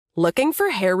Looking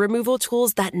for hair removal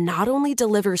tools that not only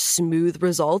deliver smooth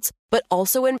results, but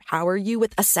also empower you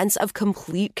with a sense of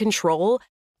complete control?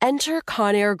 Enter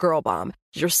Conair Girl Bomb,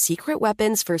 your secret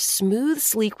weapons for smooth,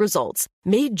 sleek results,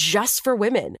 made just for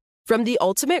women. From the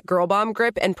ultimate Girl Bomb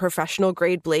grip and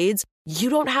professional-grade blades, you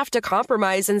don't have to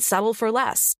compromise and settle for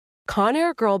less.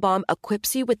 Conair Girl Bomb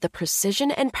equips you with the precision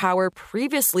and power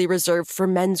previously reserved for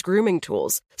men's grooming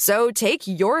tools. So take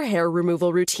your hair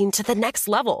removal routine to the next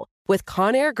level with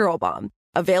Conair Girl Bomb.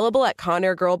 Available at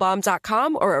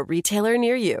ConairGirlBomb.com or a retailer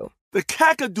near you. The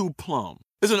Kakadu plum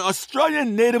is an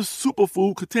Australian native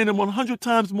superfood containing 100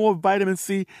 times more vitamin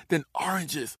C than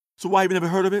oranges. So why have you never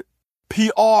heard of it?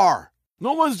 PR.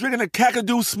 No one's drinking a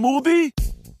Kakadu smoothie?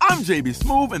 I'm JB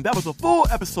Smoove, and that was a full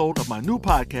episode of my new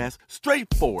podcast,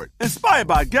 Straightforward, inspired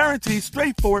by guaranteed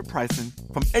straightforward pricing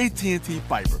from AT&T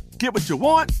Fiber. Get what you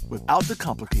want without the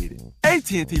complicated.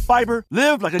 AT&T Fiber,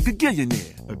 live like a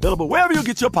gigillionaire. Available wherever you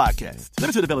get your podcasts.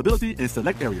 Limited availability in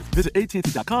select areas. Visit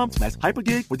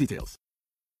AT&T.com/hypergig for details.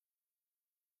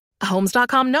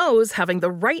 Homes.com knows having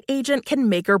the right agent can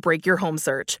make or break your home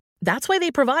search. That's why they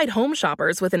provide home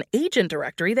shoppers with an agent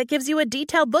directory that gives you a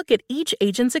detailed look at each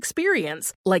agent's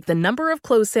experience, like the number of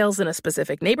closed sales in a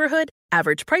specific neighborhood,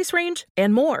 average price range,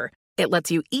 and more. It lets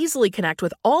you easily connect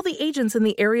with all the agents in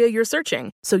the area you're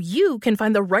searching, so you can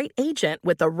find the right agent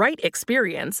with the right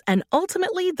experience and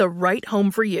ultimately the right home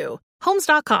for you.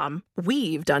 Homes.com.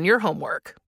 We've done your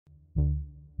homework.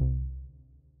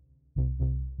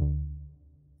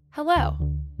 Hello.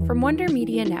 From Wonder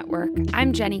Media Network,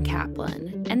 I'm Jenny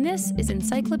Kaplan, and this is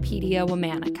Encyclopedia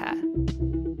Womanica.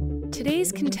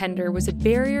 Today's contender was a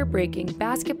barrier-breaking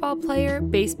basketball player,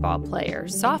 baseball player,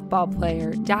 softball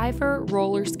player, diver,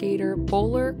 roller skater,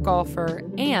 bowler, golfer,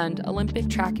 and Olympic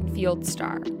track and field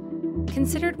star.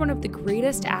 Considered one of the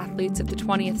greatest athletes of the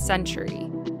 20th century,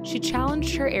 she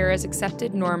challenged her era's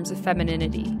accepted norms of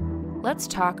femininity. Let's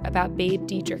talk about Babe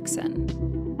Didrikson.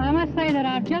 I must say that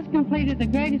I've just completed the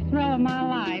greatest thrill of my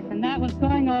life, and that was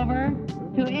going over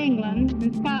to England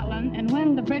and Scotland and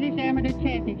win the British Amateur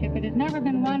Championship. It has never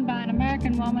been won by an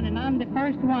American woman, and I'm the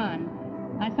first one.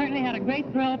 I certainly had a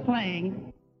great thrill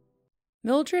playing.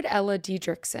 Mildred Ella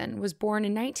Didrikson was born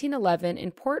in 1911 in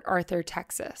Port Arthur,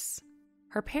 Texas.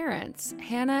 Her parents,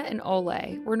 Hannah and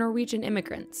Ole, were Norwegian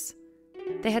immigrants.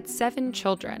 They had 7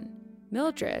 children.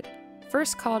 Mildred,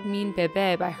 first called Min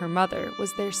Bebe by her mother,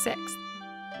 was their 6th.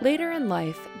 Later in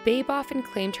life, Babe often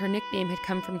claimed her nickname had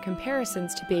come from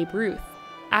comparisons to Babe Ruth,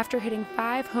 after hitting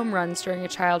 5 home runs during a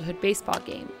childhood baseball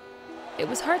game. It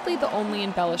was hardly the only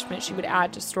embellishment she would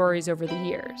add to stories over the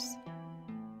years.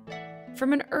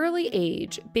 From an early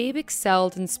age, Babe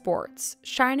excelled in sports,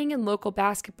 shining in local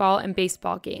basketball and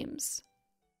baseball games.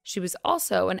 She was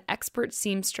also an expert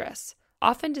seamstress,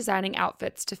 often designing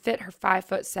outfits to fit her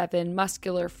 5'7"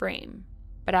 muscular frame.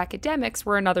 But academics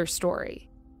were another story.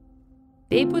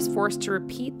 Babe was forced to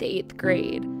repeat the 8th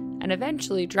grade and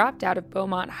eventually dropped out of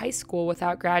Beaumont High School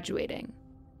without graduating.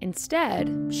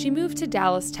 Instead, she moved to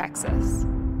Dallas, Texas.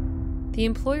 The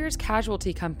Employers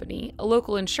Casualty Company, a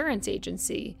local insurance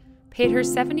agency, paid her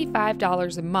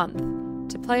 $75 a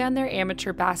month to play on their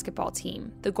amateur basketball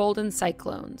team, the Golden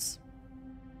Cyclones.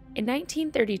 In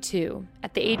 1932,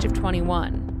 at the age of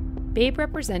 21, Babe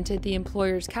represented the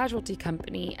Employers Casualty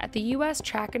Company at the U.S.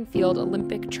 Track and Field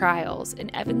Olympic Trials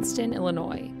in Evanston,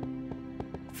 Illinois.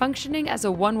 Functioning as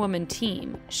a one-woman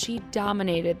team, she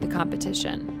dominated the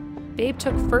competition. Babe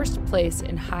took first place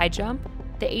in high jump,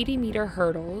 the 80-meter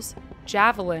hurdles,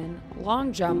 javelin,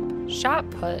 long jump, shot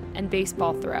put, and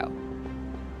baseball throw.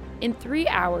 In 3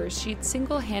 hours, she'd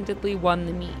single-handedly won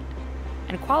the meet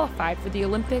and qualified for the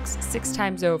Olympics 6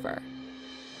 times over.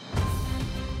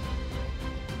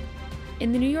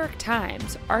 In the New York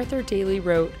Times, Arthur Daly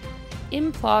wrote,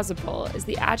 "Implausible is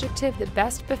the adjective that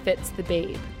best befits the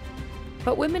Babe."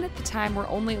 But women at the time were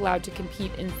only allowed to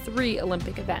compete in 3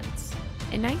 Olympic events.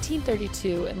 In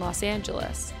 1932 in Los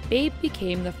Angeles, Babe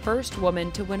became the first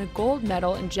woman to win a gold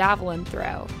medal in javelin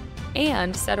throw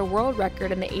and set a world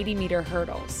record in the 80-meter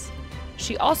hurdles.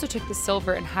 She also took the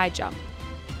silver in high jump.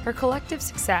 Her collective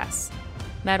success,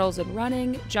 medals in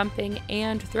running, jumping,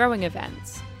 and throwing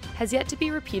events, has yet to be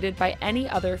repeated by any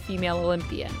other female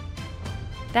Olympian.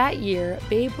 That year,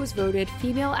 Babe was voted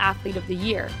Female Athlete of the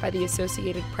Year by the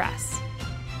Associated Press.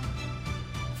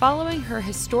 Following her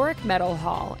historic medal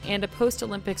haul and a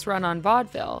post-Olympics run on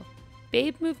vaudeville,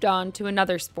 Babe moved on to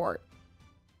another sport,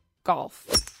 golf.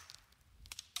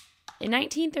 In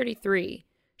 1933,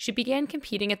 she began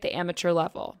competing at the amateur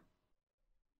level.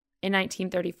 In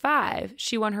 1935,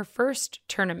 she won her first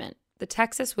tournament, the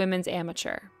Texas Women's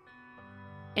Amateur.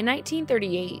 In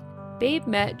 1938, Babe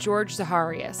met George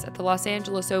Zaharias at the Los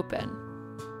Angeles Open.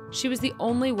 She was the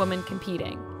only woman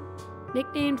competing.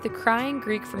 Nicknamed the Crying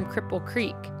Greek from Cripple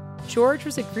Creek, George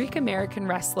was a Greek-American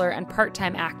wrestler and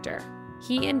part-time actor.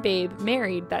 He and Babe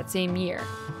married that same year.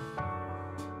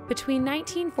 Between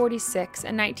 1946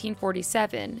 and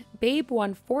 1947, Babe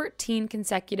won 14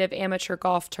 consecutive amateur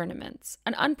golf tournaments,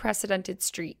 an unprecedented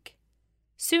streak.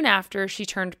 Soon after, she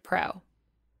turned pro.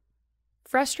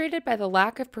 Frustrated by the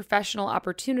lack of professional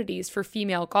opportunities for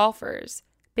female golfers,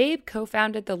 Babe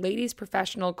co-founded the Ladies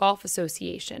Professional Golf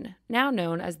Association, now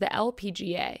known as the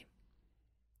LPGA.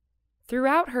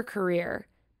 Throughout her career,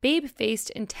 Babe faced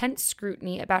intense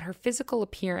scrutiny about her physical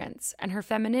appearance and her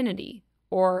femininity,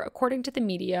 or, according to the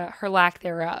media, her lack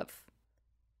thereof.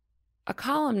 A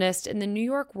columnist in the New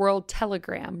York World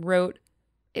Telegram wrote,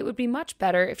 "It would be much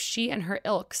better if she and her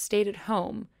ilk stayed at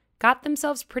home, got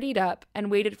themselves prettied up,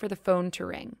 and waited for the phone to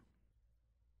ring."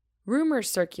 Rumors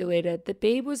circulated that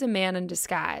Babe was a man in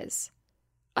disguise.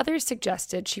 Others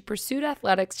suggested she pursued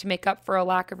athletics to make up for a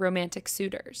lack of romantic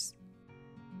suitors.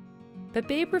 But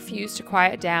Babe refused to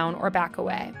quiet down or back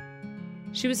away.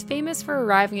 She was famous for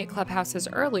arriving at clubhouses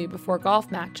early before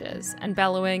golf matches and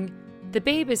bellowing, "The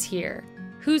Babe is here.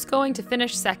 Who's going to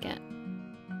finish second?"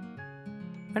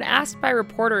 When asked by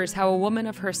reporters how a woman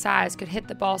of her size could hit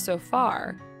the ball so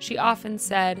far, she often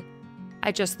said,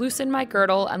 "I just loosened my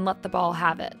girdle and let the ball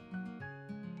have it."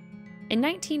 In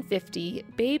 1950,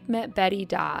 Babe met Betty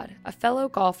Dodd, a fellow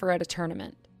golfer at a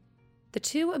tournament. The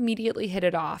two immediately hit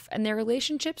it off, and their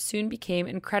relationship soon became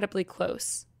incredibly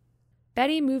close.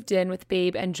 Betty moved in with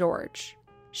Babe and George.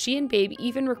 She and Babe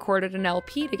even recorded an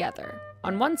LP together.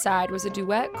 On one side was a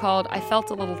duet called "I Felt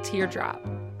a Little Teardrop."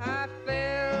 I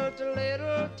felt a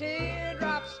little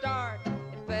teardrop start.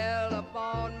 It fell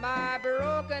upon my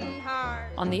broken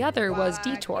heart. On the other was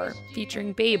 "Detour,"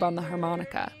 featuring Babe on the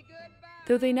harmonica.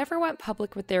 Though they never went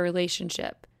public with their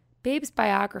relationship, Babe's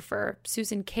biographer,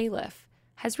 Susan Califf,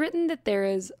 has written that there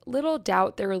is little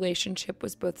doubt their relationship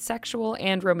was both sexual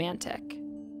and romantic.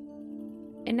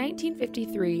 In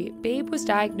 1953, Babe was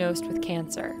diagnosed with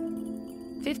cancer.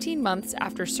 15 months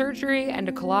after surgery and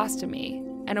a colostomy,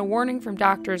 and a warning from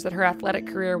doctors that her athletic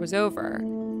career was over,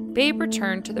 Babe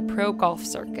returned to the pro golf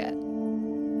circuit.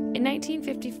 In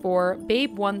 1954,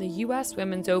 Babe won the U.S.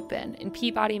 Women's Open in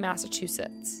Peabody,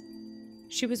 Massachusetts.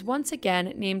 She was once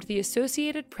again named the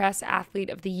Associated Press Athlete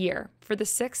of the Year for the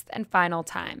 6th and final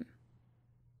time.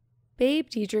 Babe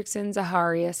Didrikson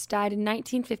Zaharias died in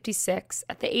 1956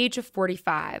 at the age of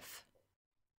 45.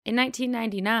 In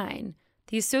 1999,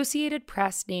 the Associated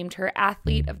Press named her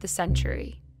Athlete of the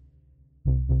Century.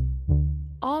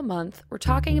 All month, we're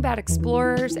talking about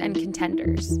explorers and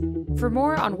contenders. For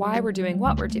more on why we're doing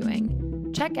what we're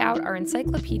doing, check out our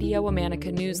Encyclopedia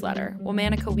Womanica newsletter,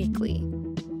 Womanica Weekly.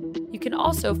 You can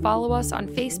also follow us on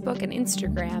Facebook and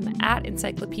Instagram at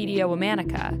Encyclopedia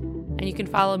Womanica, and you can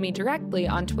follow me directly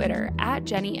on Twitter at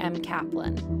Jenny M.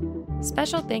 Kaplan.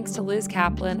 Special thanks to Liz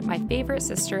Kaplan, my favorite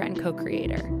sister and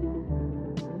co-creator.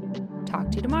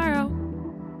 Talk to you tomorrow.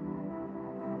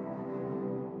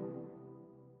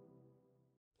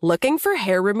 Looking for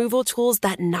hair removal tools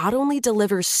that not only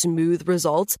deliver smooth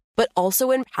results, but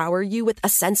also empower you with a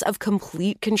sense of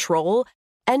complete control?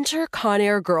 Enter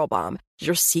Conair Girl Bomb,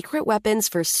 your secret weapons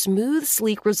for smooth,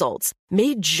 sleek results,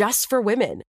 made just for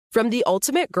women. From the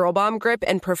ultimate Girl Bomb grip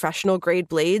and professional-grade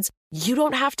blades, you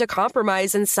don't have to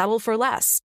compromise and settle for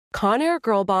less. Conair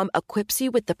Girl Bomb equips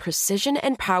you with the precision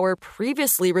and power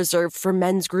previously reserved for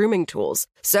men's grooming tools.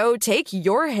 So take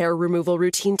your hair removal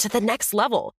routine to the next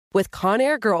level with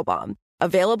Conair Girl Bomb.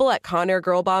 Available at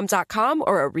ConairGirlBomb.com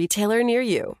or a retailer near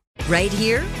you. Right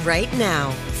here, right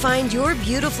now. Find your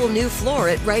beautiful new floor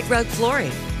at Right Rug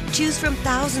Flooring. Choose from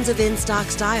thousands of in-stock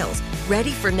styles,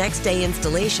 ready for next day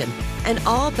installation, and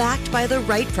all backed by the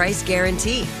right price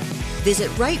guarantee. Visit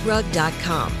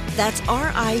rightrug.com. That's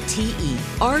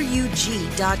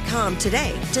RITERUG.com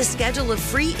today to schedule a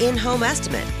free in-home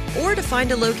estimate or to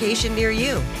find a location near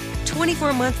you.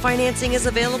 24-month financing is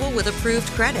available with approved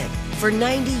credit. For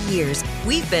 90 years,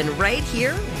 we've been right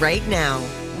here, right now.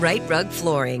 Right Rug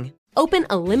Flooring. Open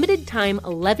a limited-time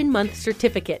 11-month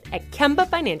certificate at Kemba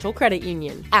Financial Credit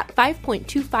Union. At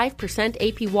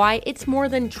 5.25% APY, it's more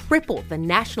than triple the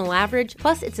national average,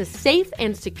 plus it's a safe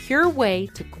and secure way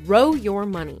to grow your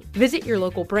money. Visit your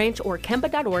local branch or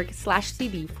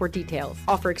kemba.org/cb for details.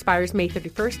 Offer expires May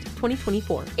 31st,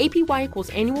 2024. APY equals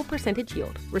annual percentage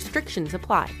yield. Restrictions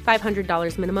apply.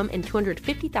 $500 minimum and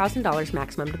 $250,000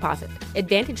 maximum deposit.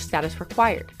 Advantage status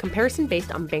required. Comparison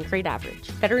based on bank rate average.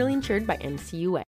 Federally insured by NCUA.